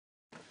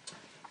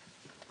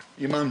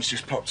Your mum's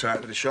just popped out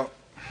of the shop.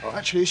 Oh,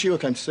 actually, it's you I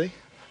came to see.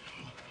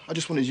 I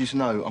just wanted you to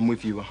know I'm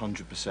with you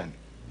 100%.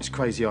 It's a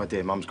crazy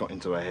idea Mum's got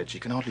into her head. She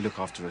can hardly look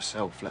after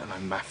herself, let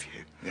alone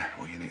Matthew. Yeah,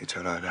 well, you need to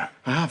tell her that.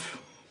 I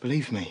have,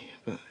 believe me,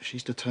 but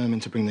she's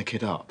determined to bring the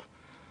kid up.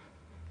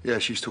 Yeah,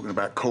 she's talking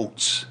about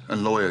courts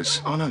and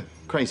lawyers. I know,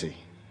 crazy.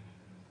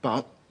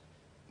 But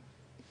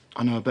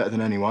I know her better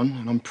than anyone,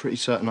 and I'm pretty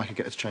certain I could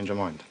get her to change her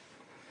mind.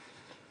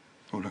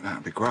 Oh, look,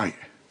 that'd be great.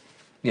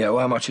 Yeah, well,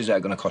 how much is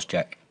that going to cost,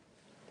 Jack?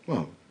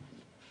 Well,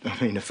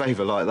 I mean, a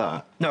favour like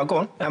that. No, go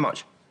on. How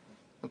much?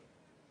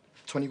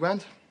 20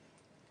 grand?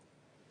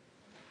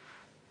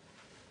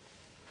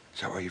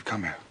 Is that why you've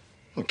come here?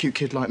 A cute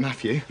kid like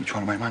Matthew. You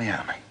trying to make money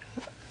out of me?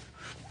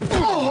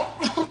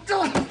 Oh!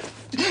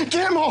 Get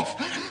him off!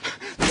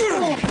 Get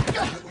him off!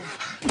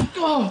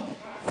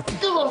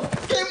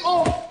 Get him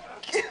off!